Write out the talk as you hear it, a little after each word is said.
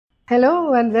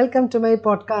Hello and welcome to my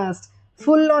podcast,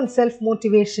 Full on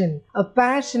Self-Motivation, a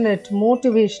passionate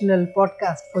motivational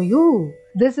podcast for you.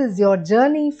 This is your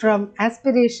journey from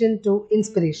aspiration to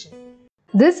inspiration.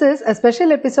 This is a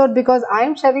special episode because I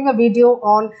am sharing a video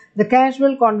on the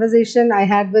casual conversation I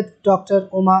had with Dr.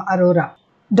 Uma Arora.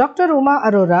 Dr. Uma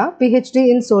Arora,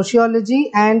 Ph.D. in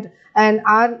Sociology and an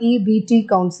REBT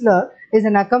counselor, is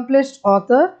an accomplished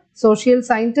author, social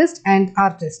scientist, and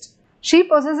artist. She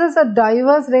possesses a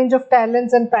diverse range of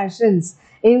talents and passions,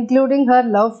 including her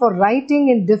love for writing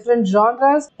in different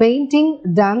genres, painting,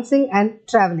 dancing, and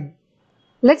traveling.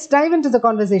 Let's dive into the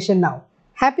conversation now.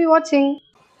 Happy watching!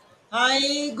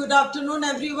 Hi, good afternoon,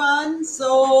 everyone.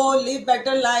 So, Live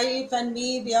Better Life and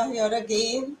me, we are here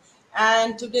again.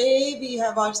 And today we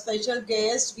have our special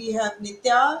guest. We have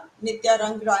Nitya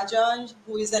Rangrajan,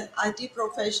 who is an IT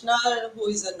professional, who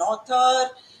is an author,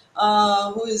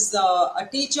 who is a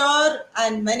teacher,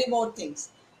 and many more things.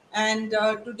 And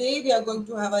today we are going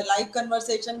to have a live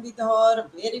conversation with her,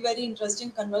 very, very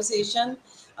interesting conversation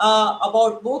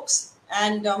about books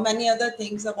and many other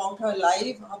things about her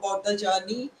life, about the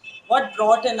journey, what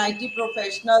brought an IT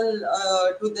professional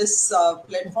to this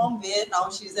platform where now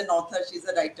she's an author, she's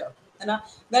a writer.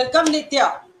 Welcome,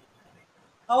 Nitya.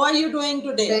 How are you doing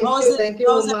today? Thank you,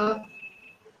 Uma.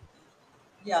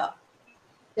 Yeah.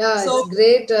 Yeah, So, it's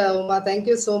great, Uma. Thank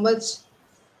you so much.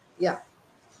 Yeah.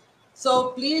 so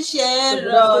please share, So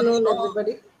good afternoon,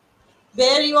 everybody.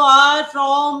 where you are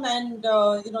from, and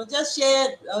just share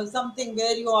something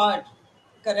where you are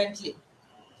currently.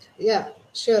 Yeah,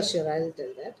 sure. I'll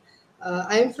tell that.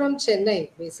 I'm from Chennai,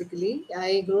 basically.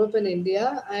 I grew up in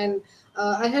India and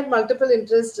I had multiple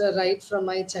interests right from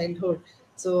my childhood.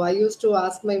 So I used to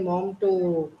ask my mom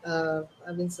to,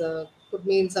 put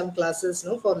me in some classes,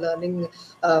 for learning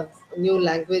new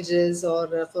languages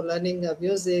or for learning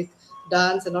music,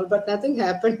 dance, and all. But nothing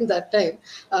happened that time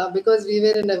because we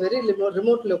were in a very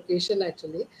remote location,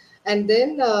 actually. And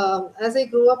then as I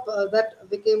grew up, that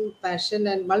became passion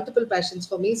and multiple passions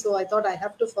for me. So I thought I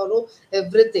have to follow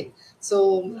everything.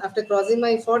 So after crossing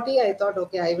my 40, I thought,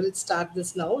 okay, I will start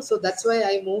this now. So that's why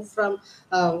I moved from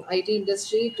IT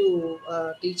industry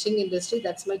to teaching industry.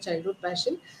 That's my childhood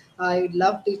passion. I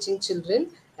love teaching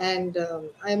children, and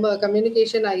I'm a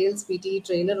communication IELTS PT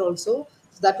trainer also.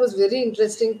 So that was very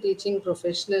interesting, teaching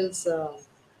professionals.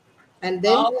 And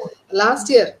then Wow. last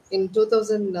year in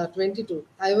 2022,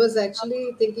 I was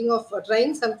actually thinking of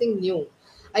trying something new.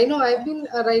 I know I've been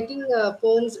writing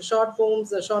poems,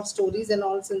 short stories, and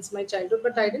all since my childhood,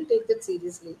 but I didn't take that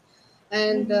seriously.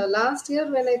 And last year,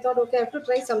 when I thought, okay, I have to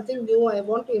try something new, I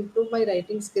want to improve my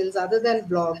writing skills other than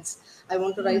blogs. I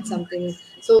want to write something.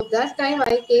 So that time,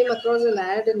 I came across an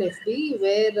ad in FB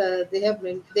where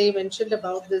they mentioned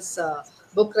about this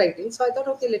book writing. So I thought,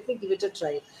 okay, let me give it a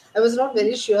try. I was not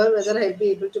very sure whether I'll be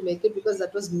able to make it because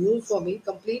that was new for me,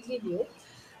 completely new.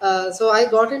 So I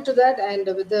got into that, and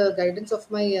with the guidance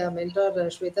of my mentor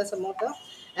Shweta Samota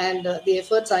and the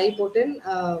efforts I put in,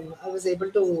 I was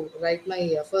able to write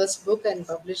my first book and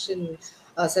publish in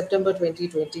September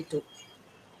 2022. So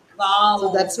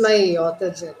Wow. that's my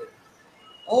author journey.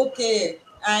 Okay.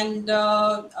 And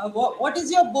what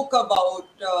is your book about?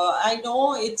 I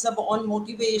know it's about on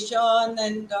motivation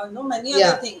and many other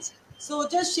Yeah, things. So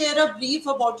just share a brief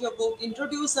about your book.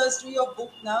 Introduce us to your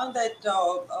book now. That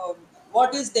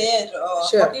what is there, what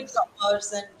sure. it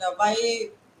covers, and why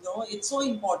it's so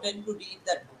important to read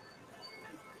that book.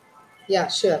 Yeah,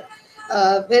 sure.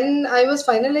 When I was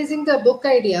finalizing the book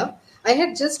idea, I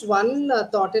had just one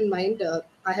thought in mind.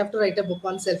 I have to write a book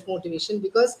on self motivation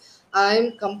because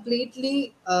I'm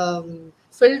completely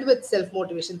filled with self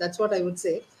motivation. That's what I would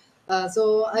say.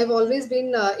 So I've always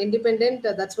been independent.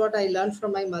 That's what I learned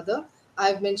from my mother.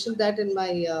 I've mentioned that in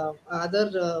my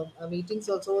other meetings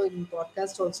also, in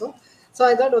podcast also. So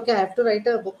I thought, okay, I have to write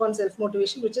a book on self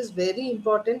motivation, which is very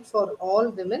important for all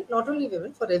women, not only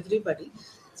women, for everybody.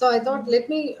 So I thought, let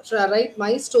me write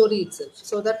my story itself.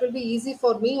 So that will be easy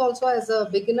for me also as a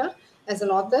beginner, as an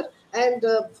author, and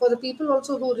for the people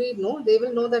also who read, no, they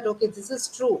will know that okay, this is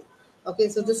true. Okay,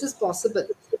 so this is possible.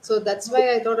 So that's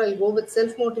why I thought I'll go with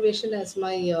self motivation as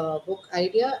my book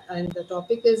idea, and the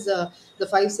topic is the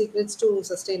 5 secrets to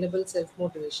sustainable self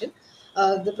motivation.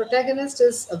 The protagonist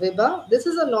is Viba. This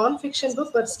is a non-fiction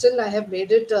book, but still I have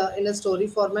made it in a story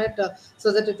format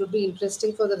so that it would be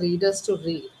interesting for the readers to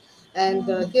read. And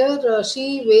here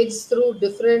she wades through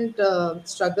different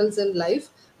struggles in life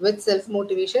with self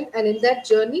motivation. And in that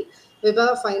journey,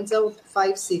 Vibha finds out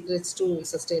 5 secrets to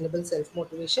sustainable self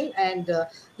motivation. And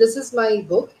this is my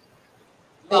book.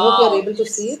 I hope you're Wow. able to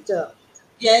see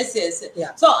Yes. it. Yes.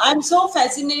 Yeah. So I'm so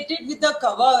fascinated with the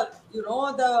cover.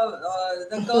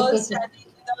 the girl standing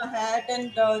with a hat,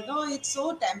 and no, it's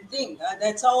so tempting.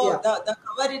 That's how Yeah. the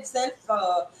cover itself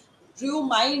drew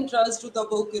my interest to the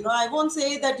book. I won't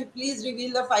say that you please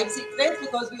reveal the five secrets,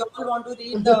 because we all want to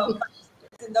read the five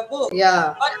secrets in the book.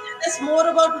 Yeah. But tell us more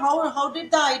about how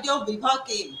did the idea of Vibha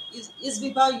came? Is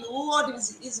Vibha you, or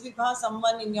is Vibha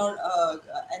someone in your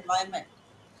environment?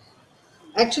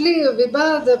 Actually,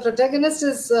 Vibha, the protagonist,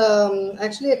 is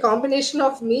actually a combination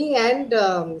of me and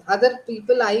other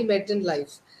people I met in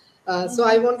life. So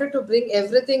I wanted to bring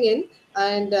everything in,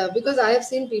 and because I have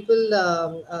seen people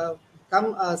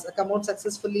come out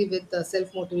successfully with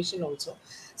self motivation also.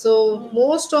 So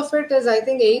most of it is, I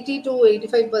think, 80 to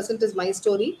 85% is my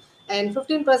story, and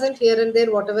 15% here and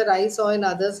there, whatever I saw in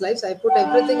others' lives, I put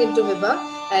everything into Vibha,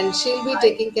 and she'll be Right.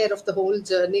 taking care of the whole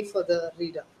journey for the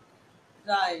reader.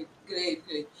 Right, great,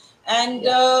 great. And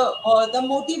Yeah, the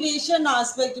motivation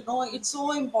aspect, it's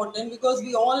so important, because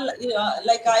we all,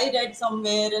 like I read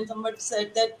somewhere and somebody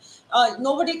said that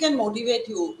nobody can motivate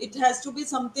you. It has to be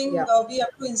something yeah, we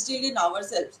have to instill in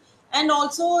ourselves. And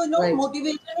also, right.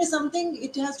 motivation is something,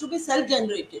 it has to be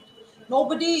self-generated.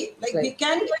 Nobody, like, we Right.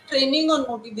 can get training on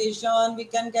motivation, we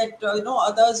can get,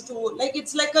 others to, like,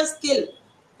 it's like a skill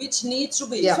which needs to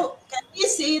be. Yeah. So can we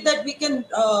say that we can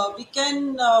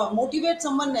motivate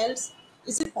someone else?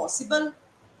 Is it possible,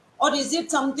 or is it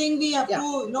something we have to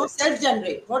Yeah.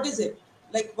 self-generate? What is it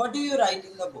like? What do you write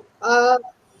in the book? Uh,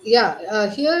 yeah.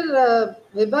 Here,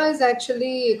 Vibha is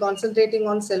actually concentrating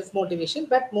on self motivation,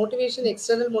 but motivation,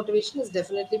 external motivation, is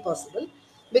definitely possible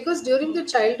because during the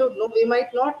childhood, no, we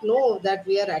might not know that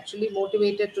we are actually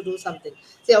motivated to do something.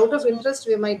 See, out of interest,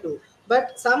 we might do,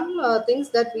 but some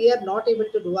things that we are not able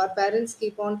to do, our parents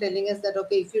keep on telling us that,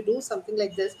 okay, if you do something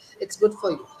like this, it's good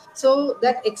for you. So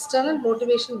that external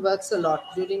motivation works a lot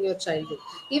during your childhood.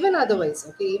 Even otherwise,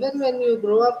 okay, even when you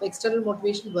grow up, external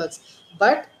motivation works.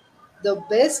 But the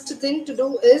best thing to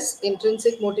do is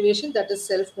intrinsic motivation, that is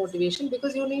self motivation,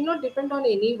 because you need not depend on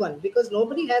anyone because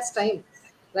nobody has time,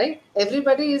 right?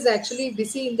 Everybody is actually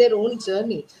busy in their own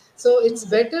journey. So it's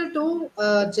better to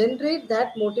generate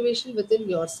that motivation within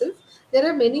yourself. There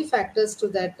are many factors to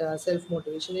that self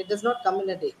motivation, it does not come in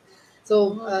a day. So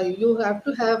you have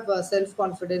to have self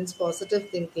confidence, positive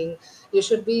thinking. You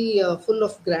should be full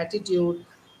of gratitude,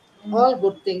 all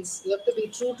good things. You have to be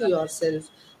true to yourself.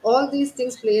 All these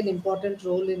things play an important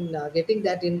role in getting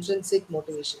that intrinsic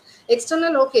motivation.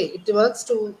 External, okay, it works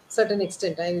to certain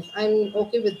extent. I'm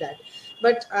okay with that,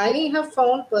 but I have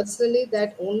found personally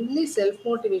that only self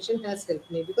motivation has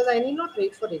helped me because I need not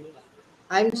wait for anyone.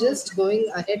 I'm just going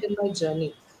ahead in my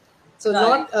journey. So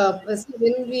Right. not see,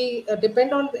 when we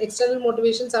depend on external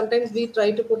motivation, sometimes we try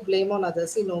to put blame on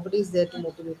others. See, nobody is there to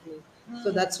motivate me,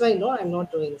 so that's why no, I'm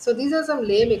not doing. So these are some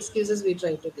lame excuses we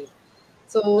try to give.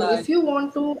 So Right. if you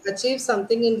want to achieve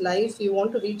something in life, you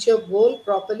want to reach your goal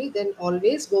properly, then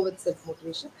always go with self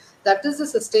motivation. That is a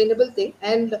sustainable thing,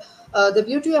 and the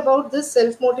beauty about this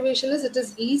self motivation is it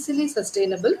is easily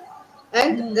sustainable,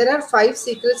 and there are five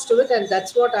secrets to it, and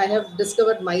that's what I have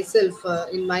discovered myself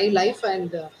in my life,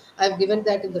 and I've given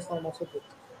that in the form of a book.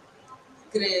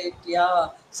 Great, yeah.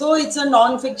 So it's a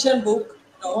non-fiction book,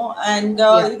 and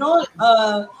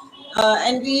Yeah,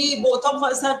 and we both of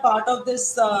us are part of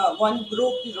this one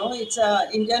group. It's a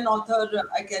Indian Author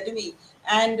Academy,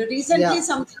 and recently yeah.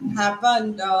 something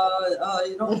happened.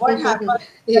 What happened?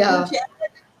 Can you Yeah. share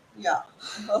it? Yeah.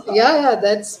 Yeah,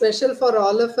 that's special for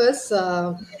all of us.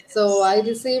 So Yes. I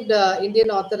received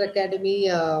Indian Author Academy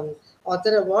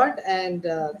Author Award and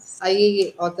Yes.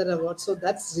 IAA Author Award. So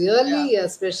that's Yeah. really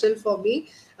special for me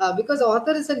because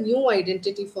author is a new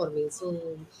identity for me. So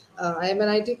I am an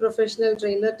IT professional,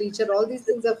 trainer, teacher. All these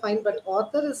things are fine, but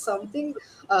author is something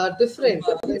different.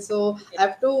 Okay, so I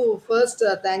have to first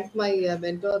thank my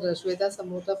mentor Shweta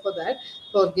Samota for that,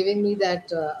 for giving me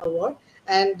that award.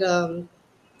 And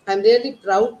I'm really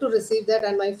proud to receive that,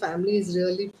 and my family is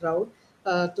really proud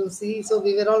to see. So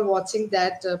we were all watching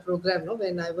that program, no,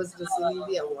 when I was receiving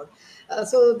the award.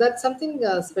 So that's something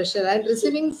special. And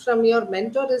receiving from your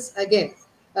mentor is again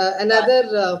Right.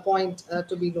 another point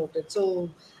to be noted. So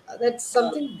that's Uh,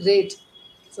 something great.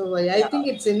 So I yeah. think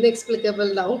it's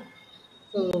inexplicable now.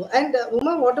 So and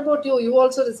Uma, what about you? You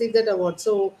also received that award.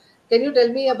 So can you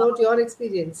tell me about your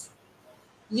experience?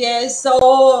 Yes, so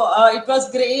it was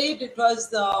great. It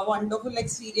was a wonderful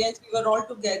experience. We were all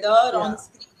together on Yeah.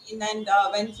 screen, and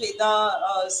when Shweta,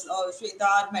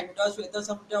 our mentor, Shweta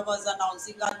Samudra was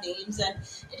announcing our names, and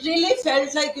it really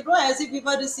felt like, as if we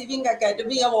were receiving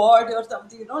Academy Award or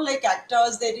something. Like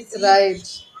actors, they receive Right.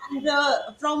 and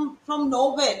from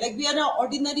nowhere, like we are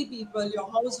ordinary people,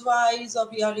 your housewives, or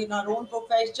we are in our own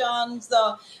professions,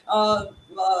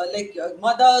 like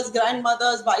mothers,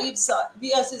 grandmothers, wives,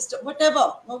 we are sister,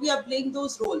 whatever. No, we are playing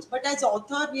those roles, but as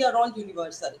author we are all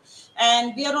universal,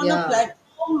 and we are on a Yeah,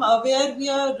 platform where we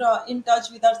are in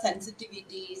touch with our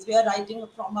sensitivities. We are writing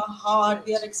from our heart,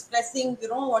 we are right. expressing,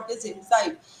 what is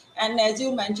inside. And as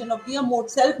you mentioned, we are more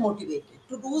self-motivated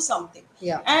to do something.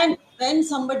 Yeah, And when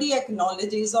somebody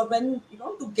acknowledges, or when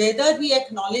together we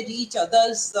acknowledge each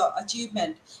other's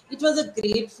achievement, it was a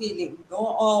great feeling.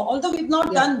 Although we've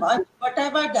not yeah, done much, what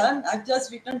have I done? I've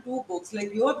just written 2 books,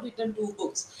 like you have written 2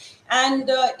 books, and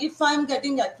if I'm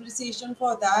getting appreciation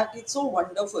for that, it's so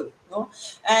wonderful.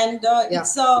 And yeah,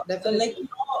 it's like definitely.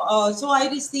 so I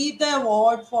received the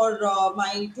award for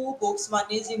my 2 books. One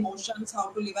is Emotions: How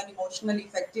to Live an Emotionally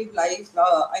Effective Life.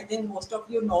 I think most of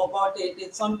you know about it.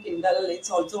 It's on Kindle. It's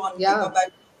also on Yeah,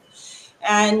 paperback.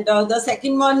 And the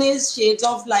second one is Shades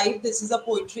of Life. This is a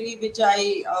poetry which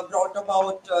I brought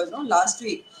about last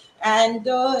week, and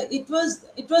it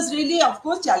was really, of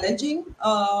course, challenging,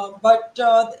 but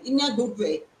in a good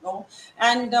way.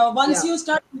 And once yeah, you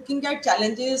start looking at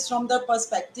challenges from the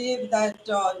perspective that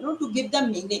to give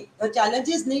them meaning, the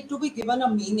challenges need to be given a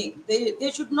meaning.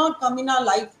 They should not come in our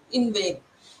life in vain.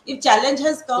 If challenge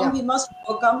has come, yeah, we must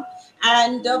overcome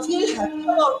and feel happy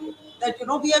about it. That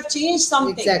we have changed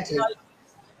something in exactly. our life.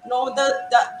 No, the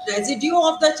residue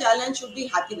of the challenge should be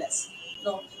happiness.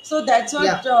 No, so that's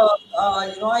Yeah, what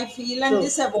I feel, and true.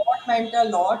 this award meant a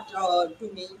lot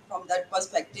to me from that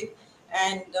perspective.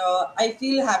 And I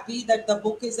feel happy that the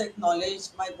book is acknowledged.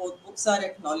 My both books are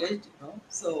acknowledged.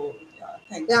 So yeah,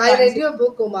 Yeah, thanks, I thanks. read your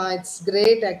book, Uma. It's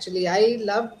great, actually. I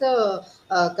loved the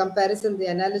comparison, the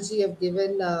analogy you've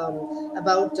given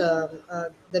about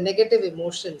the negative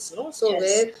emotions. No, so Yes,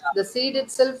 where the seed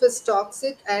itself is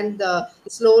toxic, and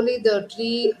slowly the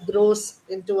tree grows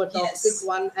into a toxic yes,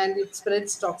 one, and it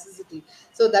spreads toxicity.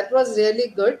 So that was really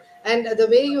good. And the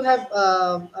way you have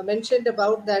mentioned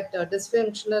about that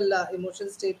dysfunctional emotion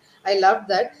state, I loved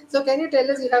that. So can you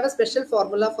tell us? You have a special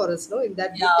formula for us, no, in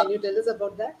that book? Can yeah. you tell us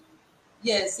about that?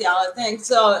 Yes, yeah,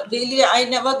 thanks. Really, I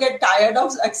never get tired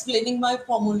of explaining my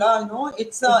formula.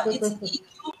 It's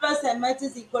EQ plus MH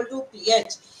is equal to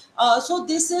PH. So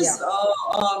this Yeah, is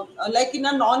like in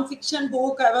a non-fiction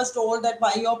book. I was told that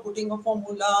why you're putting a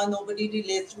formula, nobody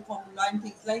relates to formula and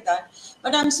things like that.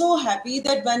 But I'm so happy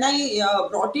that when I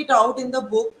brought it out in the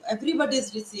book, everybody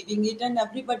is receiving it and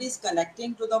everybody is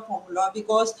connecting to the formula,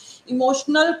 because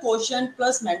emotional quotient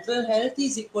plus mental health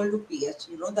is equal to PH.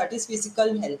 That is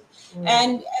physical health.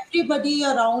 And everybody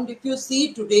around, if you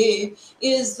see today,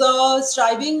 is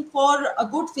striving for a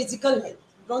good physical health.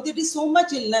 There is so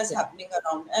much illness yeah, happening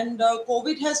around, and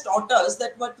COVID has taught us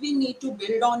that what we need to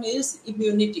build on is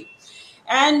immunity.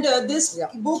 And this yeah,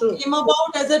 book true. came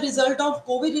about as a result of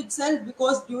COVID itself,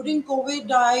 because during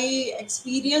COVID, I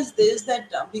experienced this,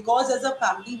 that because as a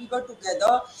family we were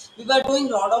together, we were doing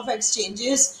a lot of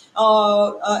exchanges,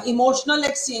 emotional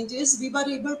exchanges, we were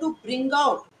able to bring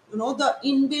out, the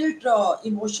inbuilt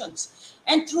emotions.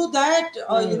 And through that,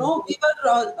 we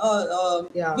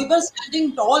Yeah, were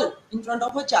standing tall in front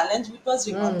of a challenge which was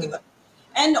remarkable,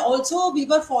 and also we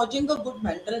were forging a good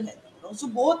mental health. So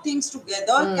both things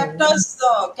together kept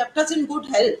us in good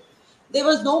health. There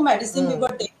was no medicine we were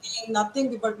taking, nothing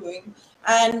we were doing.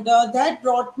 And that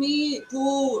brought me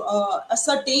to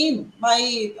ascertain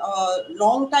my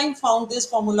long time found this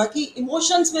formula ki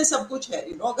emotions mein sab kuch hai.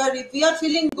 Agar if we are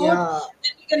feeling good, yeah,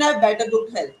 then we can have better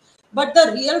good health. But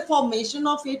the real formation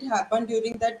of it happened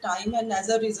during that time, and as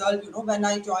a result, when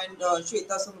I joined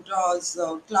Shweta Sumtra's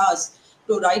class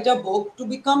to write a book, to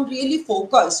become really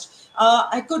focused,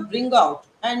 I could bring out,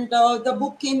 and the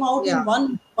book came out in yeah,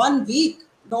 one week.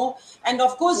 And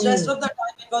of course, rest of the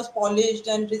time it was polished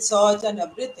and researched and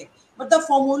everything. But the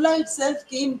formula itself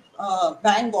came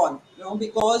bang on,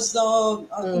 because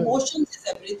emotions is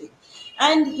everything.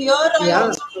 And here I yeah,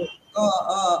 also true.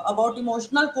 about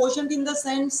emotional quotient, in the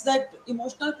sense that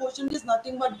emotional quotient is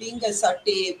nothing but being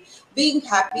assertive, being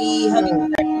happy, having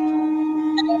gratitude,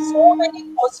 having so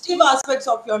many positive aspects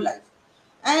of your life.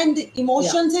 And Yeah,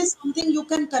 emotions is something you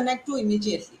can connect to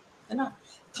immediately.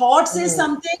 Thoughts is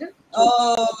something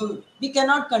yeah, true. we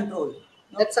cannot control.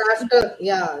 No? That's after.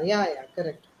 Yeah, yeah, yeah,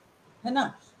 correct. है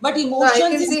ना? But No, I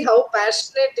emotions can is, see how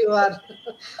passionate you are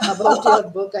about your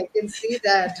book. I can see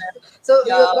that. So you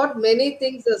yeah, have got many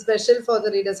things special for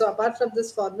the reader. So apart from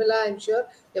this formula, I'm sure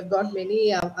you've got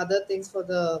many other things for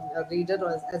the reader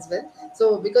as well.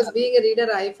 So because being a reader,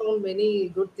 I found many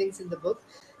good things in the book.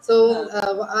 So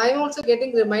huh, I'm also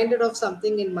getting reminded of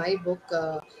something in my book.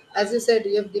 As you said,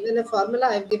 you have given a formula.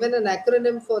 I've given an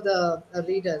acronym for the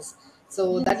readers.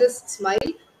 So that is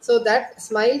SMILE. So that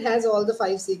SMILE has all the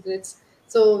five secrets.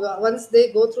 So once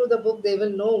they go through the book, they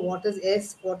will know what is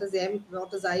S, what is M,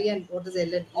 what is I, and what is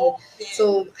L and E. okay,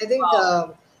 So I think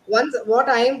wow, once what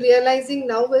I am realizing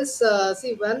now is,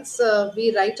 see, once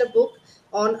we write a book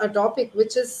on a topic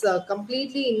which is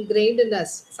completely ingrained in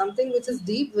us, something which is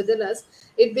deep within us,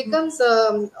 it becomes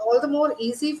all the more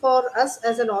easy for us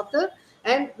as an author,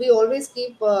 and we always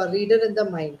keep a reader in the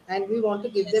mind, and we want to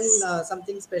give them yes,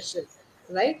 something special,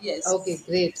 right? Okay, yes,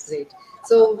 great, yes. great.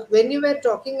 So when you were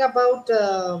talking about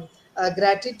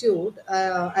gratitude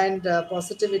and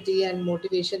positivity and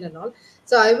motivation and all,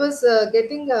 so I was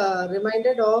getting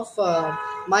reminded of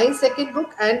my second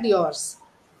book and yours,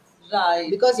 Right,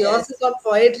 because yours yes, is on yes.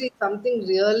 poetry, something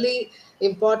really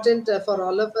important for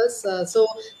all of us. So,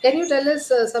 can you tell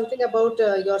us something about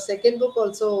your second book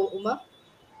also, Uma?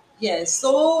 Yes,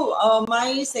 so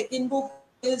my second book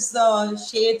is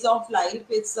Shades of Life.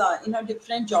 It's in a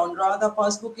different genre. The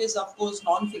first book is, of course,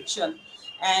 non-fiction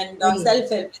and Hmm.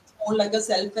 self-help. It's more like a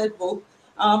self-help book.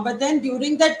 But then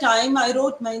during that time, I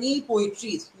wrote many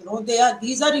poetries. You know,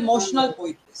 these are emotional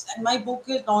poetries, and my book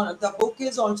is on the book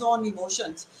is also on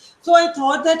emotions. So I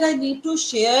thought that I need to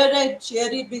share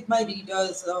it with my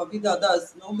readers, with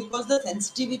others, you know, because the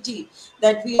sensitivity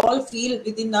that we all feel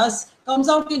within us comes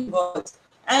out in words.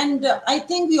 And I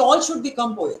think we all should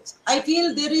become poets. I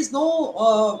feel there is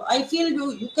no I feel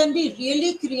you can be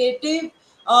really creative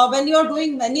when you are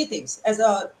doing many things as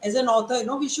an author. You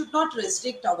know, we should not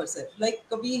restrict ourselves. Like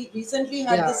we recently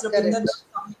had Yeah, this correct. Rabindranath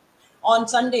Summit on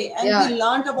Sunday, and we Yeah,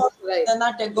 learned about right.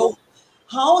 Rabindranath Tagore,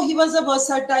 how he was a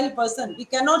versatile person. We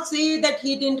cannot say that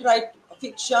he didn't write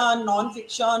fiction,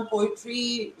 non-fiction,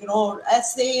 poetry, you know,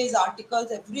 essays,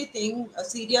 articles, everything,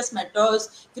 serious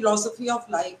matters, philosophy of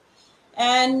life.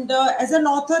 And as an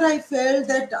author, I felt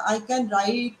that I can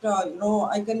write, you know,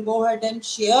 I can go ahead and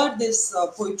share this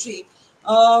poetry.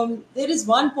 There is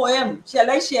one poem.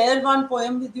 Shall I share one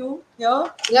poem with you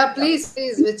here? Yeah, Yeah. please,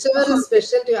 please, whichever is Okay.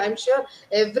 special to you. I'm sure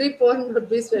every poem would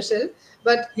be special,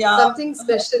 but Yeah. something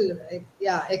special,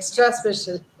 yeah, extra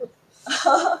special.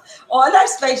 All are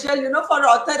special, you know. For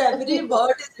author, every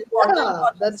word is important for Yeah,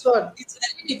 us. that's what. It's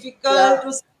very difficult Yeah,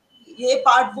 to say ये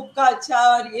part book का अच्छा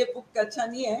और ये book का अच्छा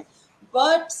नहीं है,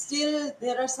 but still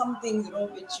there are some things, you know,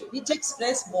 which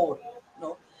express more, you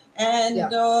know. yeah.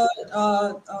 And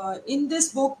in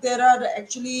this book there are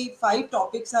actually 5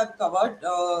 topics I've covered,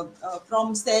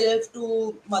 from self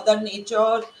to mother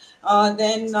nature,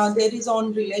 then there is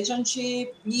on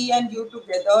relationship, we and you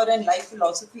together, and life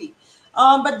philosophy.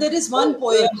 But there is one Oh,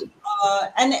 good. poem,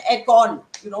 an acorn,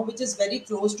 you know, which is very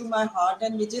close to my heart,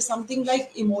 and which is something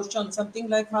like emotion, something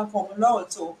like my formula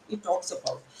also it talks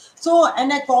about. So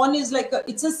an acorn is like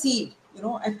it's a seed, you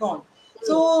know, acorn.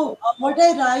 So what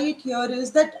I write here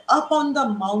is that up on the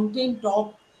mountain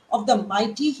top of the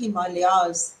mighty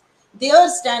Himalayas, there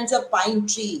stands a pine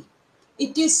tree.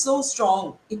 It is so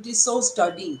strong, it is so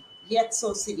sturdy, yet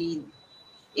so serene.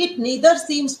 It neither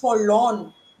seems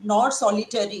forlorn nor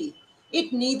solitary.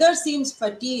 It neither seems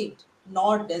fatigued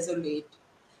nor desolate.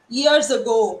 Years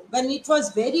ago, when it was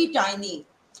very tiny,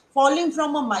 falling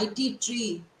from a mighty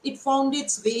tree, it found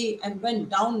its way and went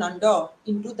down under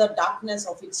into the darkness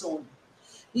of its own.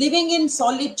 Living in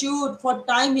solitude for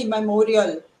time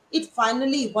immemorial, it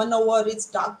finally won over its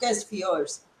darkest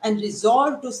fears and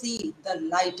resolved to see the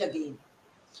light again.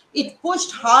 It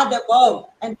pushed hard above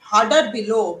and harder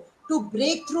below to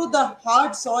break through the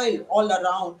hard soil all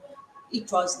around. It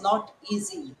was not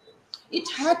easy. It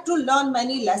had to learn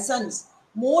many lessons,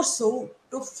 more so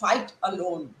to fight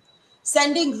alone.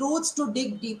 Sending roots to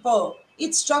dig deeper,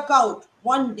 it struck out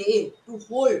one day to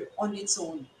hold on its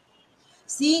own.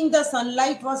 Seeing the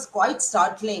sunlight was quite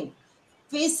startling.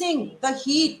 Facing the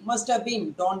heat must have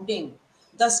been daunting.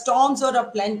 The storms were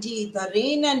aplenty, the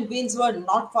rain and winds were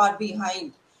not far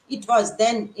behind. It was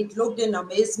then it looked in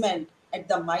amazement at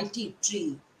the mighty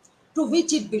tree to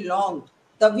which it belonged.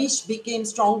 The wish became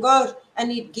stronger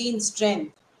and it gained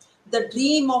strength. The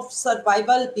dream of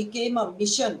survival became a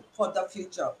mission for the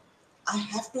future. I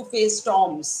have to face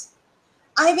storms.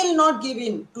 I will not give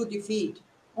in to defeat.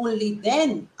 Only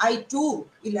then I too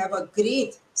will have a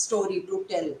great story to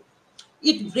tell.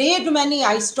 It braved many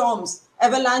ice storms,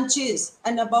 avalanches,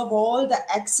 and above all, the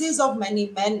axes of many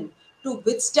men to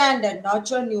withstand and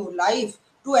nurture new life,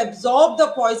 to absorb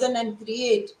the poison and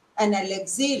create an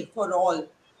elixir for all.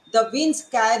 The winds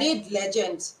carried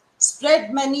legends,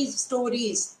 spread many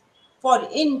stories for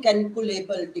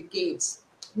incalculable decades,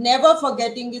 never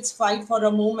forgetting its fight for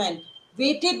a moment.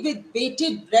 waited with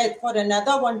bated breath for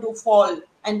another one to fall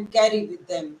and carry with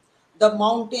them. The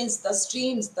mountains, the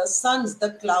streams, the suns,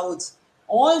 the clouds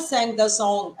all sang the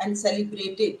song and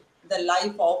celebrated the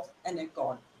life of an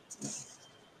acorn.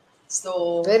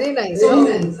 So, Very nice, so no?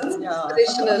 yeah.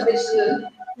 Traditional.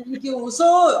 Thank you.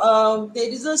 So there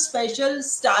is a special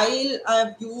style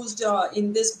I've used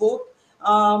in this book,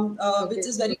 which Okay.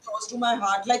 is very close to my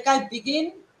heart. Like I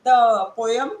begin the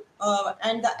poem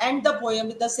and the end the poem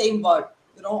with the same word,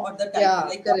 or the title. Yeah,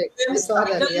 Like the correct. I poem's saw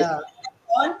title that. is Yeah.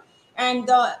 on, and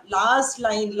the last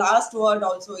line, last word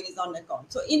also is on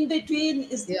account. So in between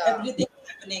is Yeah. everything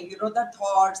happening. The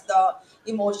thoughts, the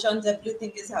emotions,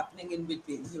 everything is happening in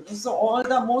between. So all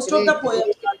the most of the Great, poems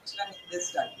great, are great. written in this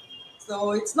style.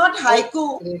 So it's not Oh,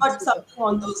 haiku, great. but Super. something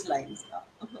on those lines. Yeah.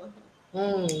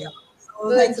 Hmm. So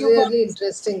So thank it's you for really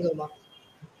interesting, Uma.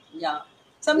 yeah. Yeah,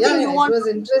 Something you yeah, it want was to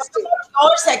talk interesting. about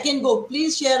your second book.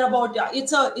 Please share about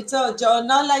it's a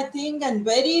journal, I think, and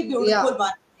very Yeah. beautiful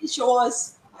one. Please show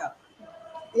us. Yeah.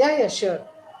 Yeah, yeah, sure.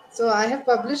 So I have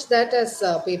published that as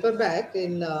paperback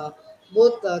in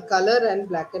both color and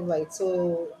black and white.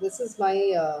 So this is my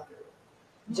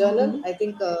journal. Mm-hmm. I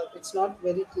think it's not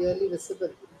very clearly visible.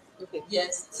 Okay.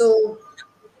 Yes. So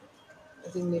I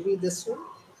think maybe this one.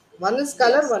 One is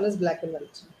color, Yes. one is black and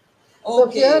white. So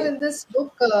here Okay. in this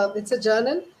book, it's a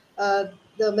journal.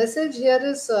 The message here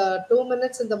is 2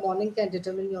 minutes in the morning can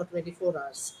determine your 24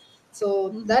 hours. So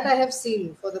that I have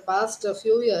seen for the past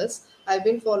few years. I've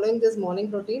been following this morning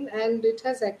routine, and it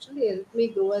has actually helped me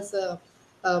grow as a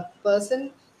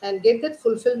person and get that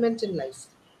fulfillment in life.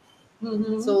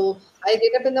 Mm-hmm. So I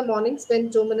get up in the morning,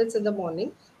 spend 2 minutes in the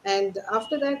morning, and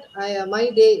after that, my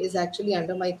day is actually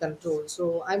under my control.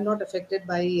 So I'm not affected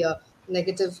by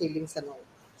negative feelings and all.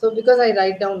 So because I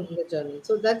write down in the journal,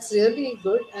 so that's really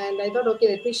good. And I thought, okay,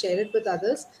 let me share it with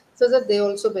others so that they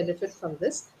also benefit from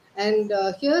this. And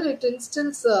here it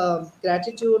instills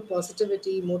gratitude,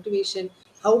 positivity, motivation,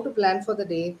 how to plan for the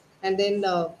day, and then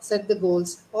set the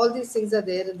goals. All these things are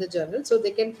there in the journal, so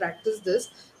they can practice this.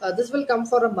 This will come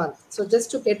for a month. So just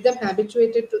to get them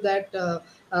habituated to that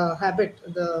habit,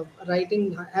 the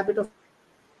writing habit of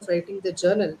writing the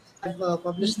journal, I've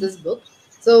published this book.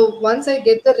 So once I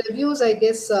get the reviews, I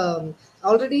guess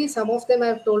already some of them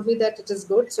have told me that it is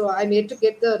good. So I'm yet to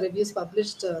get the reviews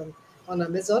published on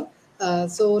Amazon.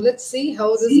 So let's see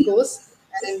how this goes,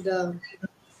 and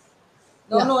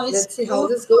No, yeah, no, it's let's see how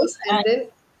this beautiful. goes, and And then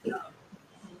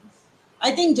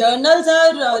I think journals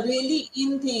are really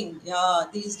in thing, yeah,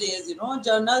 these days.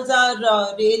 Journals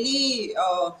are really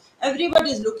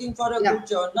everybody is looking for a yeah, good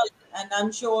journal, and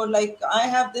I'm sure, like I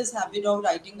have this habit of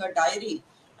writing a diary,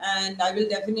 and I will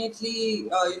definitely,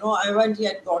 I haven't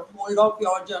yet got hold of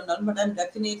your journal, but I'm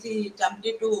definitely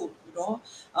tempted to,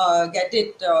 get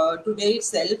it today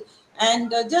itself.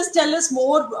 And just tell us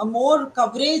more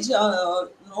coverage,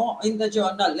 in the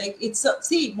journal. Like it's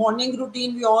see, morning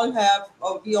routine we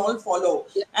all follow.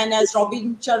 yeah, And as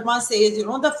Robin Sharma says,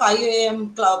 the 5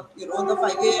 a.m. club, the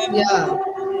 5 a.m. yeah.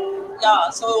 Yeah,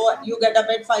 so you get up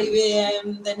at 5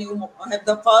 a.m., then you have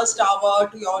the first hour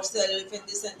to yourself and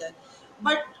this and that.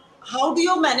 But how do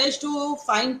you manage to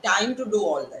find time to do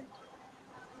all that?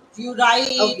 You write,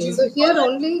 Okay, you so do all here that.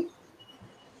 only,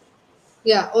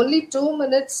 yeah, only 2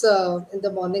 minutes in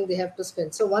the morning they have to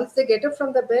spend. So once they get up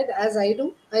from the bed, as I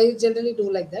do, I generally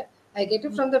do like that. I get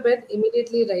up from the bed,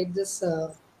 immediately write this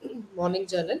morning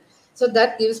journal. So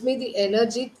that gives me the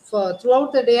energy for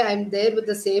throughout the day. I'm there with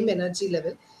the same energy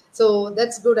level. So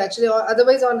that's good actually. Or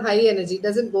otherwise, on high energy, it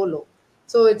doesn't go low.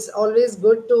 So it's always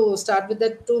good to start with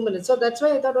that 2 minutes. So that's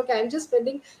why I thought, okay, I'm just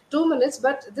spending 2 minutes,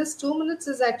 but this 2 minutes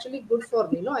is actually good for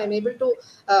me. I'm able to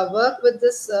work with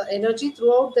this energy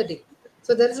throughout the day.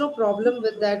 So there is no problem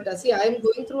with that. See, I am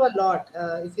going through a lot.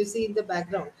 If you see in the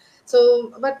background,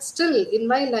 so but still in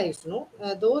my life,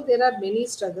 though there are many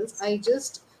struggles, I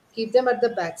just keep them at the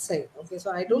backside. Okay,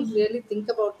 so I don't really think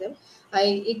about them.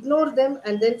 I ignore them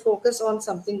and then focus on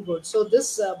something good. So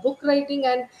this book writing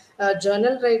and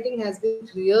journal writing has been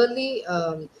really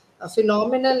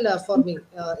phenomenal for me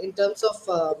in terms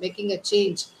of making a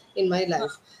change in my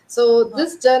life. So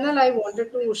this journal I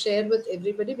wanted to share with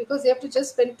everybody because they have to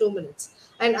just spend 2 minutes,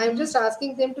 and I'm just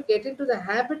asking them to get into the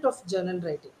habit of journal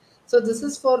writing. So this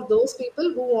is for those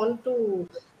people who want to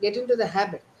get into the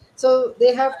habit. So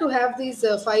they have to have these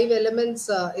five elements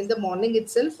in the morning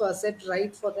itself set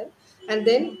right for them, and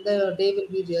then the day will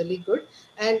be really good.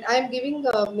 And I'm giving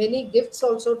many gifts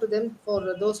also to them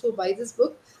for those who buy this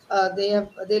book.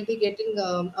 They'll be getting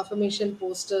affirmation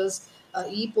posters,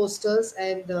 e-posters,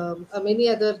 and many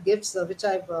other gifts which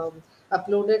I've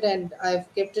uploaded, and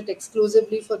I've kept it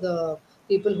exclusively for the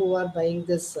people who are buying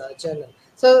this journal.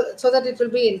 so that it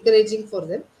will be encouraging for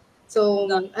them. So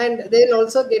Right. and they'll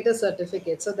also get a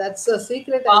certificate. So that's a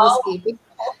secret I was Wow. keeping.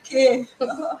 Okay.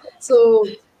 So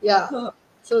yeah,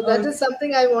 so that is Okay.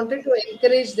 something I wanted to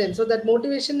encourage them. So that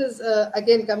motivation is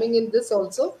again coming in this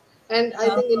also. And I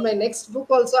Uh, think in my next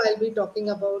book also I'll be talking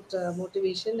about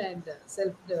motivation and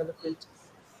self development.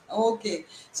 Okay.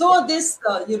 Yeah. So this,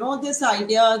 this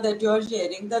idea that you're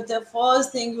sharing, that the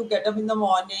first thing you get up in the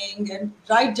morning and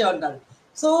write journal.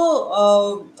 So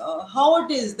how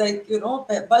it is, like,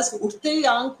 बस उठते ही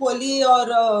आंख खोली और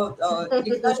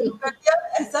लिखना शुरू कर दिया,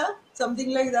 ऐसा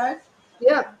something like that.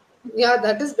 Yeah, yeah,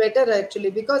 that is better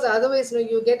actually, because otherwise,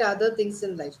 you get other things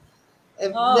in life.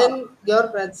 हाँ. Then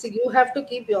your see, you have to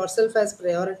keep yourself as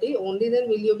priority. Only then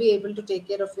will you be able to take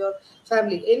care of your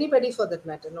family. Anybody for that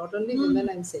matter, not only Hmm. women.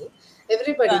 I'm saying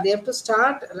everybody. Right. They have to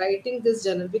start writing this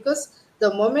journal, because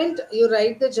the moment you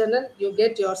write the journal, you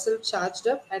get yourself charged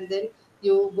up, and then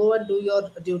you go and do your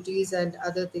duties and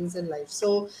other things in life. So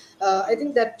I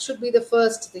think that should be the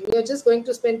first thing. You're just going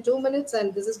to spend 2 minutes,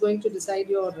 and this is going to decide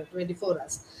your 24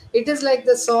 hours. It is like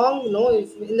the song, no?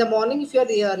 If in the morning, if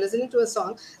you're listening to a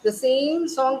song, the same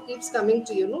song keeps coming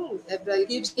to you, no? It Keeps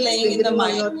keeps playing in the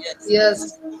lingering in mind. your Yes.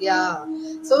 ears. Yeah.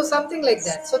 So something like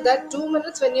that. So that 2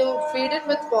 minutes, when you feed it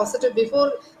with positive, before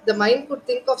the mind could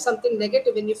think of something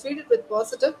negative, when you feed it with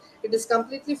positive, it is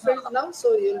completely filled now.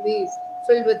 So you'll be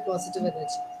filled with positive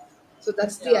energy. So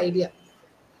that's the Yeah. idea.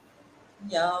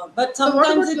 Yeah. But So what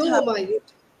sometimes about it you, happens.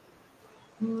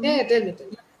 Uma? Yeah, tell me, tell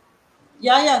me.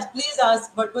 Yeah. Yeah. Please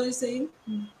ask. What were you saying?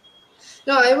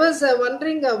 No, I was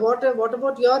wondering what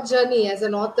about your journey as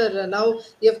an author? Now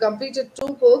you have completed two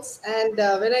books, and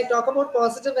when I talk about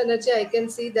positive energy, I can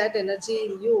see that energy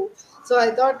in you. So I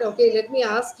thought, okay, let me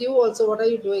ask you also, what are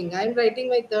you doing? I'm writing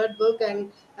my third book,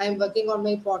 and I'm working on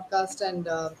my podcast and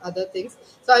other things.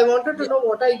 So I wanted to Yeah. know,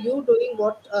 what are you doing?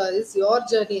 What is your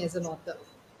journey as an author?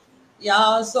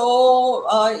 Yeah, so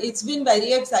it's been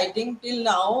very exciting till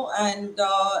now, and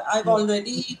I've Hmm.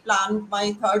 already planned my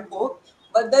third book.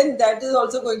 But then that is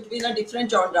also going to be in a different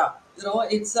genre.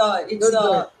 Good, good. So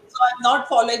I'm not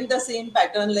following the same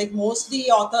pattern. Like mostly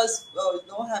authors,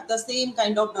 have the same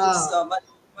kind of books, Ah,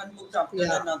 one book after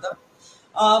yeah, another.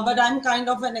 But I'm kind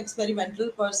of an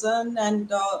experimental person,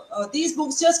 and these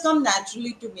books just come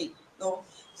naturally to me.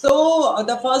 So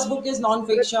the first book is good.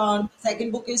 non-fiction,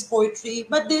 second book is poetry,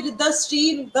 but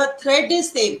the thread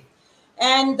is same.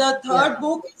 And the third Yeah.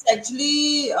 book is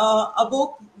actually a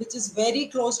book which is very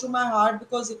close to my heart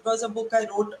because it was a book I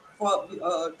wrote for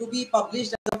to be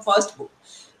published as a first book.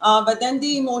 But then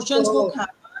the emotions book Oh,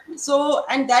 happened. So,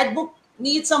 and that book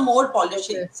needs some more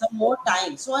polishing, okay, some more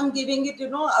time. So I'm giving it,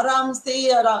 around say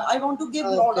around. I want to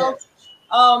give lot okay.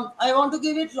 of, I want to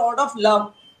give it lot of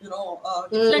love.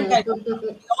 Different kind of love.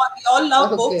 Mm. We all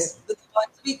love Okay. books. The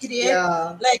ones we create,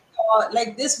 Yeah.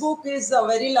 like this book is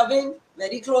very loving,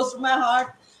 very close to my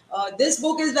heart. This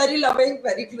book is very loving,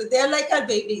 very close. They are like our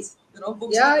babies.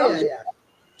 Books Yeah, become. yeah, yeah.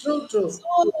 True, true.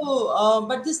 So,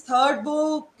 but this third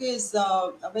book is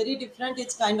very different.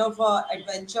 It's kind of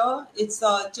adventure. It's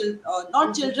not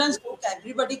Mhm. children's book.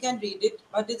 Everybody can read it,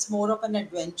 but it's more of an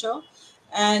adventure.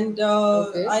 And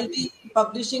Okay. I'll be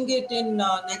publishing it in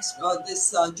next this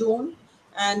June.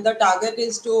 And the target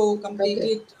is to complete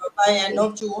Okay. it by end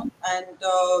of June and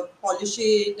polish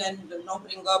it and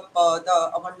bring up the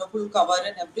a wonderful cover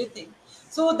and everything.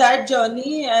 So that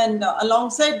journey, and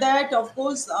alongside that, of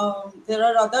course, there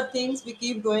are other things we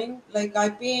keep doing. Like I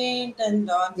paint,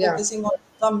 and I'm Yeah. focusing on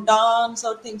some dance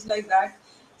or things like that.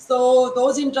 So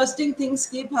those interesting things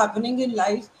keep happening in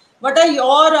life. What are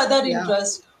your other Yeah.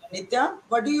 interests, Nitya?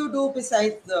 What do you do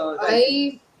besides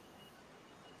writing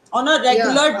I on a yeah,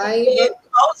 regular I day? work.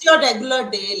 How's your regular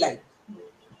day like?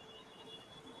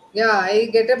 Yeah, I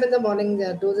get up in the morning,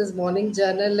 do this morning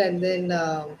journal, and then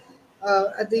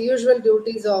the usual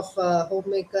duties of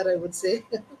homemaker, I would say.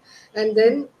 And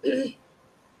then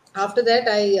after that,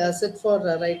 I sit for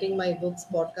writing my books,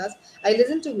 podcast. I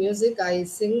listen to music, I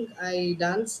sing, I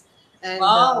dance, and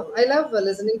Wow. I love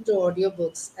listening to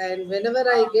audiobooks. And whenever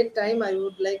I get time, I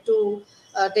would like to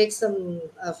take some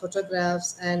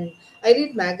photographs, and I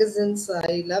read magazines.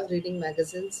 I love reading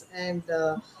magazines, and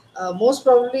most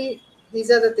probably these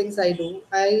are the things I do.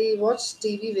 I watch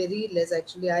TV very less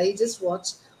actually. I just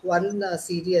watch one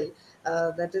serial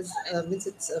that is means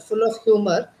it's full of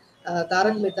humor.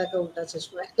 Tarak Mehta Ka Ulta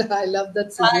Chashma. I love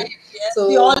that serial. Right. Yes, So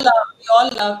we all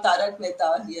love Tarak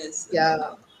Mehta. Yes.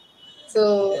 yeah,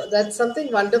 so Yes. that's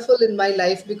something wonderful in my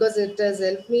life, because it has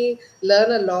helped me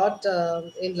learn a lot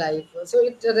in life. So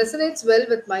it resonates well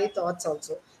with my thoughts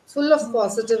also. Full of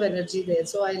positive energy there.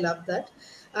 So I love that.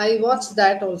 I watch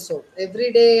that also.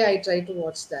 Every day I try to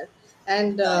watch that.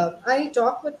 and I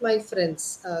talk with my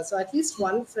friends. So at least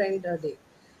one friend a day.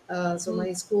 So Hmm.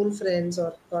 my school friends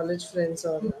or college friends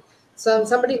or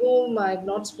somebody whom I've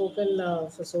not spoken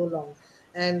for so long.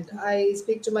 And I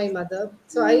speak to my mother.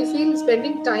 So I feel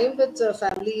spending time with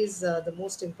family is the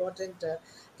most important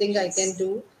thing I can Yes.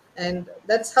 do. And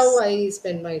that's how I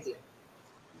spend my day.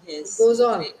 It Yes. goes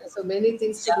on. Great. So many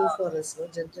things to do Yeah. for us, no,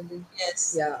 generally. Yes.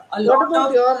 Yeah. A What lot about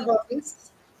of your hobbies?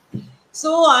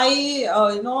 So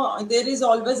there is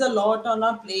always a lot on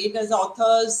our plate as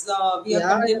authors. We are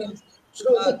Yeah, yeah.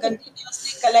 True.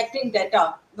 continuously collecting data.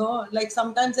 No, like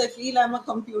sometimes I feel I'm a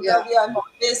computer. Yeah. I'm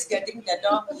always getting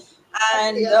data,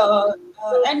 and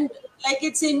Yeah. and like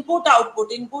it's input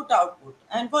output.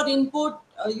 And for input,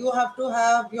 you have to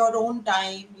have your own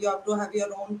time. You have to have your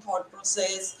own thought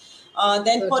process.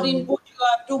 Then for Certainly. input, you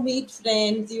have to meet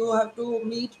friends. You have to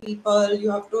meet people.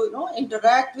 You have to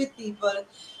interact with people,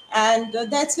 and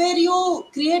that's where you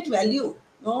create value.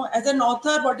 As an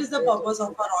author, what is the Certainly. purpose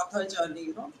of our author journey?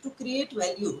 To create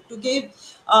value, to give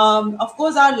of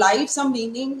course our life some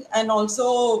meaning, and also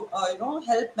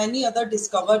help many other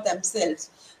discover themselves.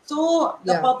 So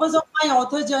the Yeah. purpose of my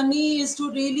author journey is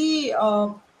to really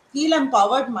feel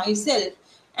empowered myself,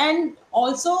 and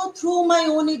also through my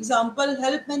own example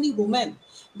help many women.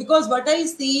 Because what I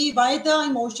see, why the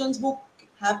emotions book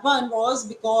happened was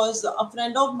because a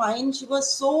friend of mine, she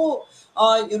was so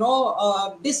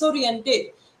disoriented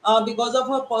because of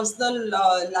her personal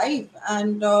life,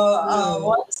 and Hmm.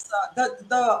 once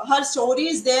the her story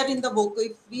is there in the book.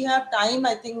 If we have time,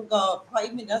 I think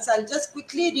 5 minutes, I'll just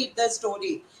quickly read the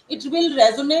story. It will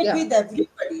resonate Yeah. with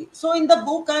everybody. So in the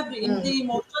book, in Hmm. the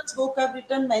emotions book, I've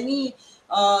written many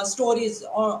stories.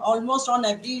 Almost on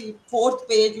every fourth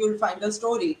page you'll find a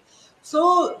story. So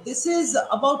this is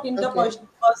about Okay.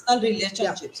 interpersonal Yeah.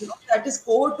 relationships. That is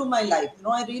core to my life.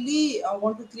 I really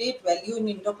want to create value in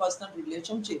interpersonal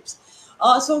relationships.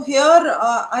 So here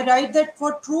I write that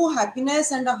for true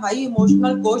happiness and a high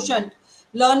emotional quotient,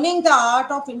 learning the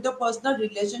art of interpersonal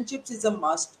relationships is a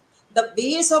must. The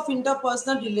base of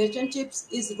interpersonal relationships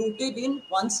is rooted in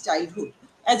one's childhood.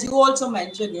 As you also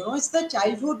mentioned, it's the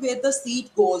childhood where the seed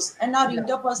goes, and our Yeah.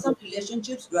 interpersonal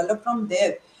relationships develop from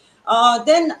there.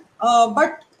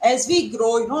 But as we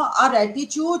grow, our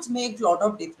attitudes make a lot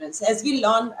of difference as we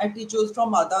learn attitudes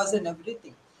from others and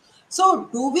everything. So,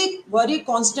 do we worry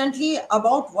constantly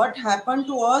about what happened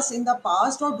to us in the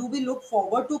past, or do we look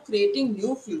forward to creating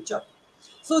new future?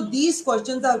 So, these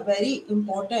questions are very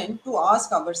important to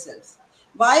ask ourselves.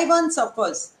 Why one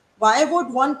suffers? Why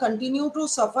would one continue to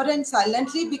suffer and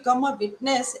silently become a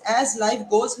witness as life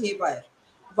goes haywire?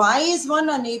 Why is one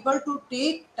unable to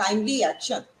take timely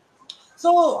action?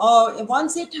 So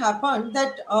once it happened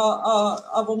that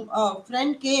a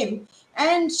friend came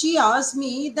and she asked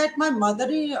me that my mother,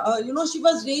 she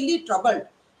was really troubled.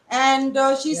 And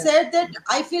she Yeah. said that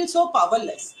I feel so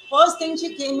powerless. First thing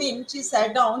she came in, she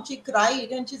sat down, she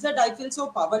cried, and she said, I feel so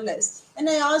powerless. And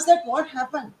I asked that what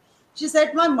happened? She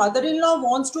said, my mother-in-law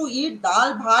wants to eat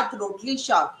dal, bhat, rotli,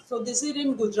 shak. So this is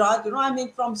in Gujarat. I'm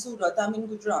in from Surat. I'm in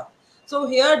Gujarat. So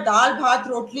here, dal, bhat,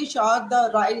 rotli, shak,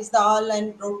 the rice, dal,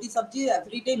 and roti sabji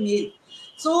everyday meal.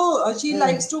 So she Hmm.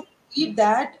 likes to eat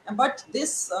that. But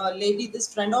this lady,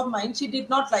 this friend of mine, she did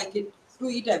not like it to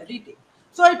eat every day.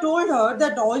 So I told her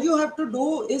that all you have to do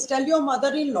is tell your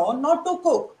mother-in-law not to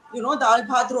cook. Dal,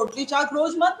 bhat, rotli, shak,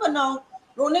 रोज मत बनाओ.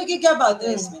 रोने की क्या बात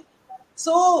है Hmm. इसमें?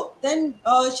 So then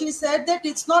she said that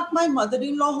it's not my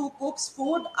mother-in-law who cooks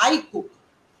food, I cook.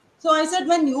 So I said,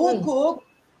 when you Hmm. cook,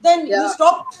 then you Yeah.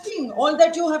 stop cooking. All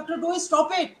that you have to do is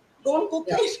stop it. Don't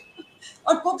cook Yeah. it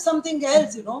or cook something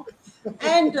else.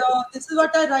 And this is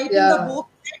what I write in the Yeah. book.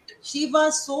 She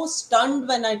was so stunned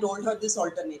when I told her this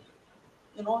alternative.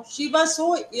 She was so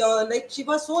she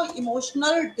was so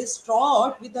emotional,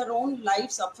 distraught with her own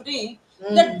life suffering,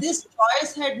 that Hmm. this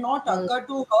choice had not Hmm. occurred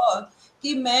to her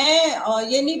कि मैं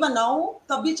ये नहीं बनाऊं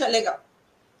तभी चलेगा.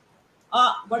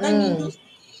 What I mean to Hmm. say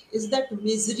is that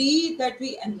misery that we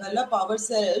envelop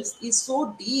ourselves is so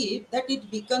deep that it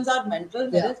becomes our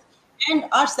mental Yeah. health and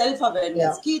our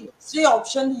self-awareness. Yeah. कि दूसरे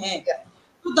option है. Yeah.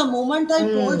 So the moment I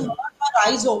told Hmm. her, her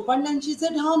eyes opened and she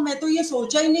said, हाँ मैं तो ये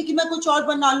सोचा ही नहीं कि मैं कुछ और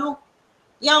बना लूं,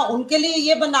 या उनके लिए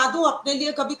ये बना दूं, अपने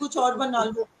लिए कभी कुछ और बना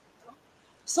लूं.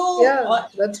 So, Yeah.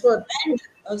 That's what.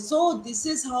 and so this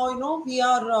is how we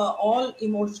are all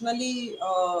emotionally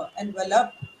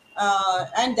enveloped,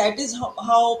 and that is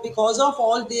how because of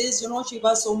all this, she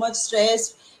was so much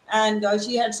stressed, and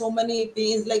she had so many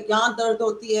pains like यहाँ दर्द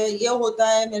होती है, ये होता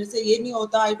है, मेरे से ये नहीं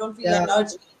होता, I don't feel Yeah.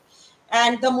 energy.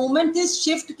 And the moment this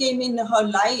shift came in her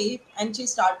life, and she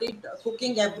started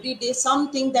cooking every day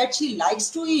something that she likes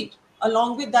to eat,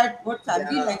 along with that what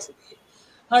family Yeah. likes to eat.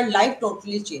 her life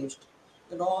totally changed.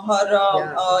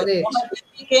 Yeah, great. Her life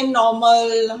became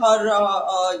normal. Her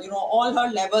all her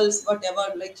levels, whatever,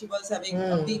 like she was having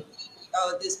a Hmm. BP,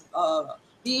 this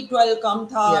B12 come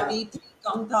tha, Yeah. D3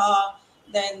 come tha,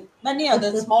 then many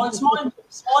other small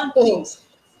Oh, things,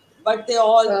 but they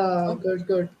all, good,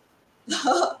 good.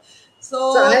 So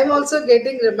so I'm also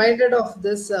getting reminded of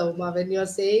this, Uma, when you're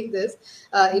saying this.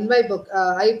 In my book,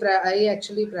 I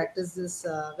actually practice this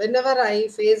whenever I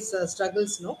face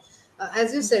struggles. No,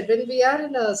 as you said, when we are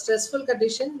in a stressful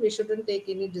condition, we shouldn't take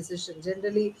any decision.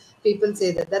 Generally, people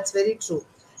say that. That's very true.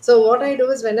 So what I do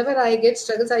is whenever I get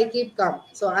struggles, I keep calm.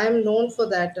 So I am known for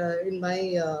that in my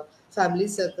family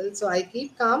circle. So I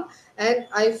keep calm and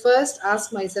I first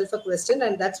ask myself a question,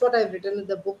 and that's what I've written in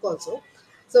the book also.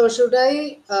 So should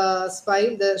I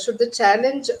smile? Should the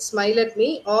challenge smile at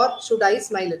me, or should I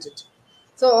smile at it?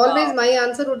 So always wow, my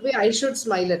answer would be I should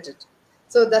smile at it.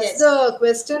 So that's yes, the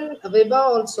question. Weber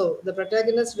also, the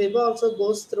protagonist Weber also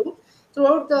goes through.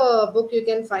 Throughout the book, you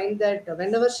can find that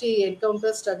whenever she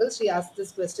encounters struggles, she asks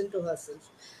this question to herself.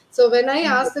 So when I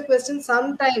ask the question,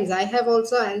 sometimes I have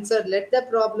also answered, let the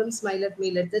problem smile at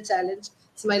me, let the challenge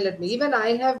smile at me. Even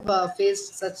I have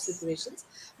faced such situations,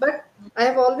 but I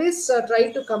have always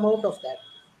tried to come out of that.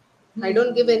 I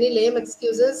don't give any lame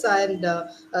excuses and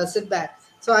sit back.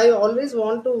 So I always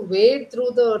want to wade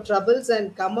through the troubles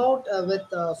and come out with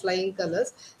flying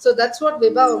colors. So that's what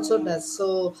Vibha also does.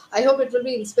 So I hope it will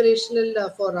be inspirational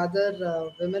for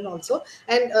other women also.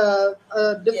 And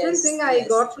a different thing yes, I yes,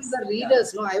 got from yes, the yeah.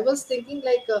 readers. No, I was thinking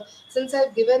like since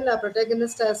I've given a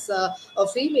protagonist as a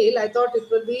female, I thought it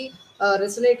will be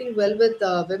resonating well with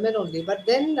women only. But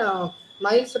then.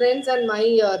 My friends and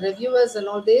my reviewers and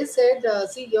all, they said,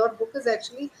 see, your book is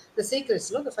actually the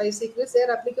secrets, no, the five secrets, they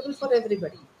are applicable for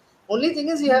everybody. Only thing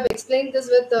is you have explained this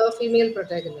with a female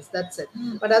protagonist, that's it.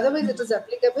 But otherwise it is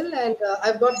applicable, and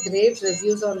I've got great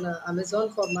reviews on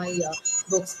Amazon for my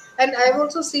books, and I've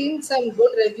also seen some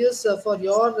good reviews for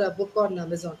your book on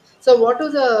Amazon. So what do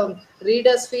the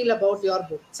readers feel about your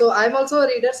book? So I'm also a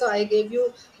reader, so I gave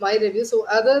you my review. So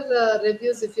other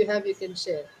reviews, if you have, you can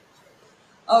share.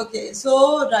 Okay,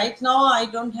 so right now I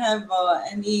don't have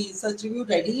any such review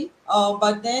ready.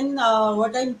 But then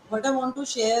what I want to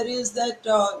share is that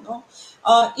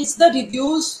it's the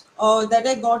reviews that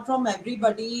I got from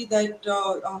everybody, that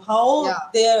how Yeah.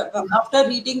 they after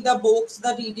reading the books,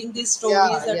 the reading these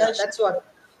stories Yeah, that I yeah, that's share.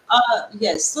 what.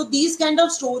 Yes, so these kind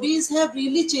of stories have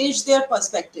really changed their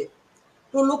perspective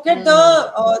to look at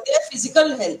Hmm. their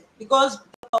physical health, because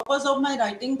the purpose of my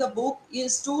writing the book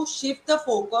is to shift the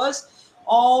focus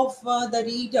of the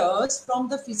readers from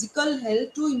the physical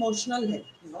health to emotional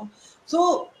health,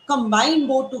 so combine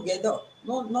both together,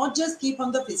 no, not just keep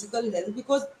on the physical health,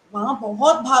 because वहाँ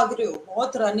बहुत भाग रहे हो,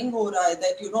 बहुत running हो रहा है,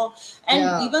 that and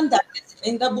Yeah, even that is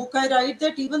in the book I write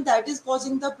that even that is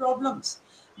causing the problems,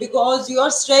 because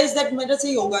you're stressed that मेरे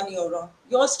से yoga नहीं हो रहा,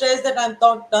 you're stressed that I'm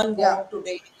not done yeah, walk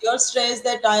today, you're stressed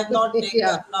that I have not yeah,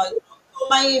 taken so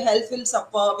my health will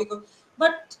suffer, because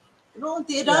but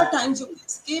there are yeah, times you can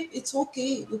escape, it's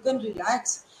okay, you can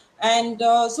relax. And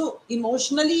so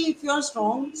emotionally if you're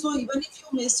strong, so even if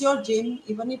you miss your gym,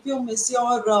 even if you miss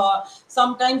your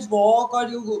sometimes walk, or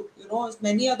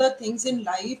many other things in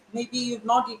life, maybe you've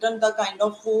not eaten the kind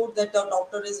of food that the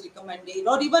doctor is recommending,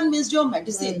 or even missed your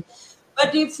medicine, mm,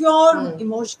 but if you're mm,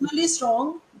 emotionally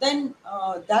strong, then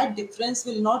that difference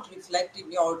will not reflect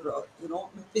in your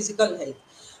physical health.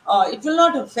 It will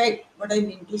not affect, what I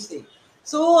mean to say.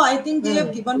 So I think they have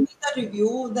mm, given me the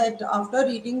review that after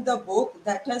reading the book,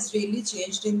 that has really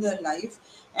changed in their life.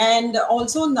 And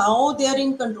also now they are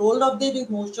in control of their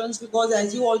emotions, because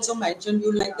as you also mentioned,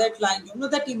 you like that line,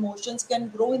 that emotions can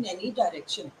grow in any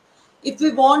direction. If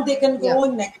we want, they can yeah, grow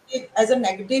in negative as a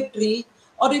negative tree,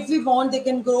 or if we want, they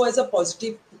can grow as a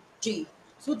positive tree.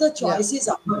 So the yeah, choice is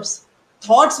ours.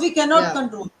 Thoughts we cannot yeah,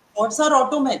 control. Thoughts are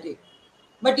automatic,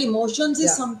 but emotions is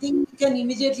yeah, something we can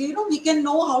immediately, we can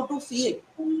know how to feel.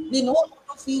 We know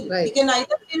how to feel. We right. can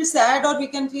either feel sad or we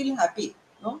can feel happy.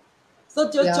 No, so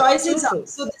Yeah, choice true, is ours.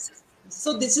 true.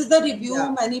 So this is the review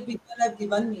Yeah, many people have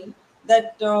given me,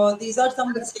 that these are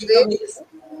some that's great. takeaways.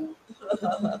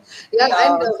 Yeah,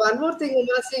 and Yeah. one more thing,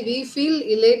 Umasi, we feel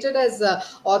elated as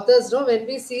authors, no, when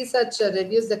we see such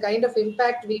reviews, the kind of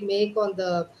impact we make on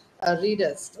the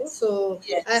readers. No? So I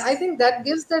Yes. think that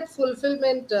gives that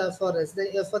fulfillment for us,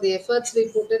 for the efforts we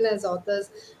put in as authors,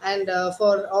 and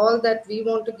for all that we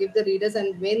want to give the readers.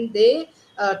 And when they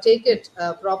take it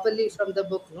properly from the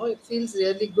book, no, it feels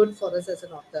really good for us as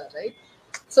an author, right?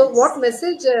 So, what Yes.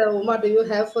 message, Uma, do you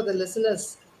have for the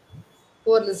listeners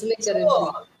who are listening So, currently?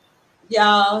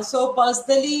 Yeah, so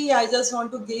personally, I just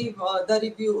want to give the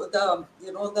review,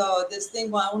 the this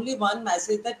thing. Only one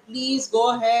message that please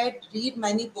go ahead, read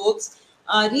many books,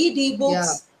 read Yeah,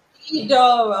 ebooks, read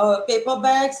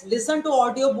paperbacks, listen to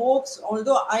audiobooks.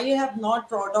 Although I have not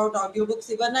brought out audiobooks,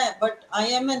 but I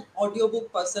am an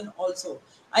audiobook person also.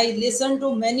 I listen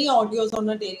to many audios on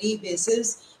a daily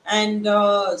basis. And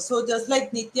so, just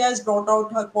like Nitya has brought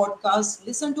out her podcast,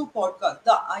 listen to podcast.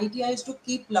 The idea is to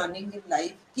keep learning in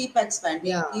life, keep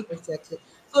expanding, yeah, keep. exactly.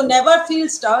 So, never feel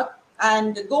stuck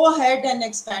and go ahead and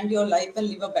expand your life and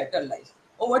live a better life.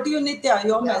 Over to you, Nitya,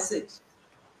 your Yeah. message.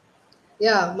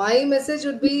 Yeah, my message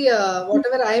would be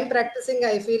whatever I am practicing,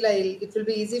 I feel it will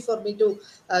be easy for me to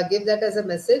give that as a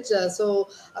message.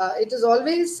 It is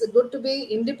always good to be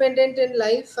independent in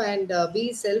life and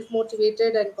be self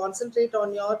motivated and concentrate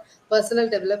on your personal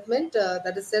development,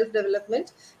 that is self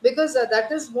development, because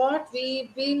that is what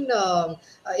we've been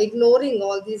ignoring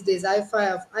all these days. I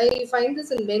find this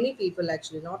in many people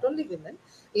actually, not only women,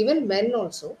 even men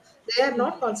also. They are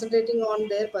not concentrating on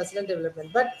their personal development.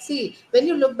 But see, when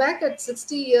you look back at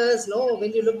 60 years, no,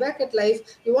 when you look back at life,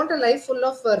 you want a life full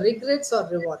of regrets or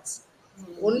rewards.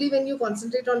 Only when you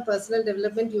concentrate on personal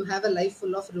development, you have a life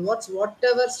full of rewards.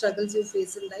 Whatever struggles you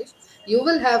face in life, you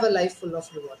will have a life full of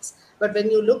rewards. But when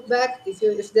you look back,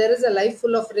 if there is a life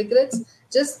full of regrets,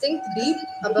 just think deep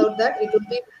about that. It would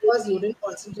be because you didn't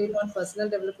concentrate on personal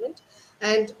development.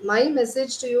 And my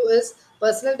message to you is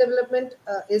personal development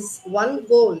is one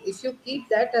goal. If you keep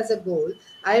that as a goal,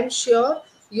 I am sure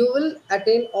you will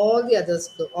attain all the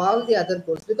other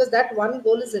goals, because that one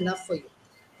goal is enough for you.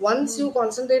 Once you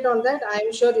concentrate on that, I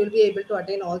am sure you'll be able to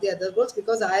attain all the other goals,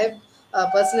 because I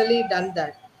have personally done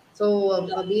that. So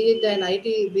be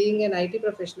it being an IT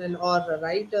professional or a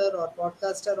writer or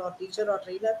podcaster or teacher or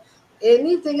trainer,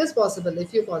 anything is possible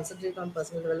if you concentrate on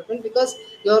personal development, because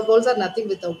your goals are nothing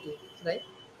without you, right?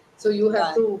 So you have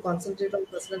Yeah. to concentrate on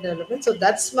personal development. So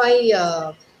that's my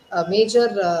major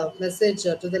message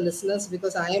to the listeners,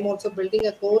 because I am also building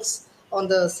a course on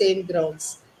the same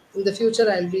grounds. In the future,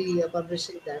 I'll be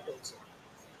publishing that also.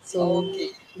 So Okay.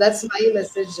 that's my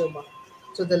message, Uma,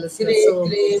 to the listeners. Great, So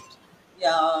great.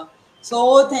 Yeah.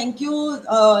 So thank you,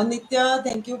 Nitya.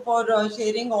 Thank you for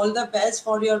sharing all the best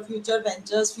for your future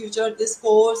ventures, future this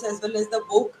course as well as the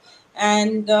book.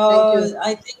 And thank you.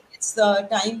 I think it's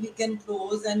time we can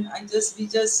close. And we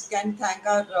just can thank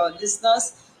our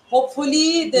listeners. Hopefully,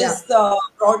 Yeah, this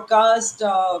broadcast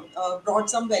brought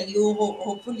some value.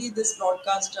 Hopefully, this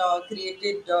broadcast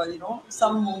created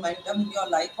some momentum in your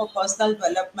life for personal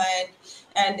development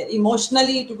and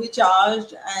emotionally to be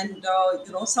charged, and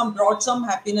some brought some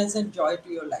happiness and joy to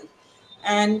your life.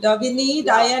 And I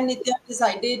yeah, and Nitya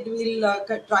decided we'll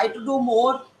try to do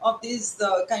more of these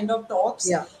kind of talks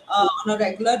yeah, on a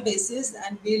regular basis,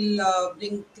 and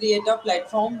we'll create a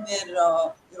platform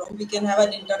where we can have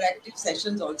an interactive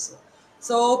sessions also.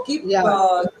 So keep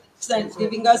yeah. Definitely.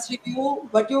 giving us review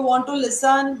what you want to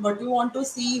listen, what you want to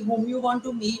see, whom you want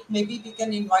to meet. Maybe we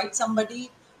can invite somebody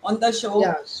on the show.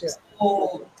 Yeah, sure.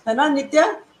 So, है ना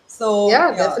Nitya? So Yeah,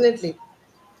 yeah, definitely.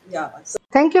 yeah.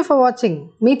 Thank you for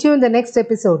watching. Meet you in the next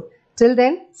episode. Till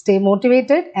then, stay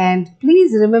motivated and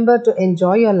please remember to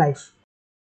enjoy your life.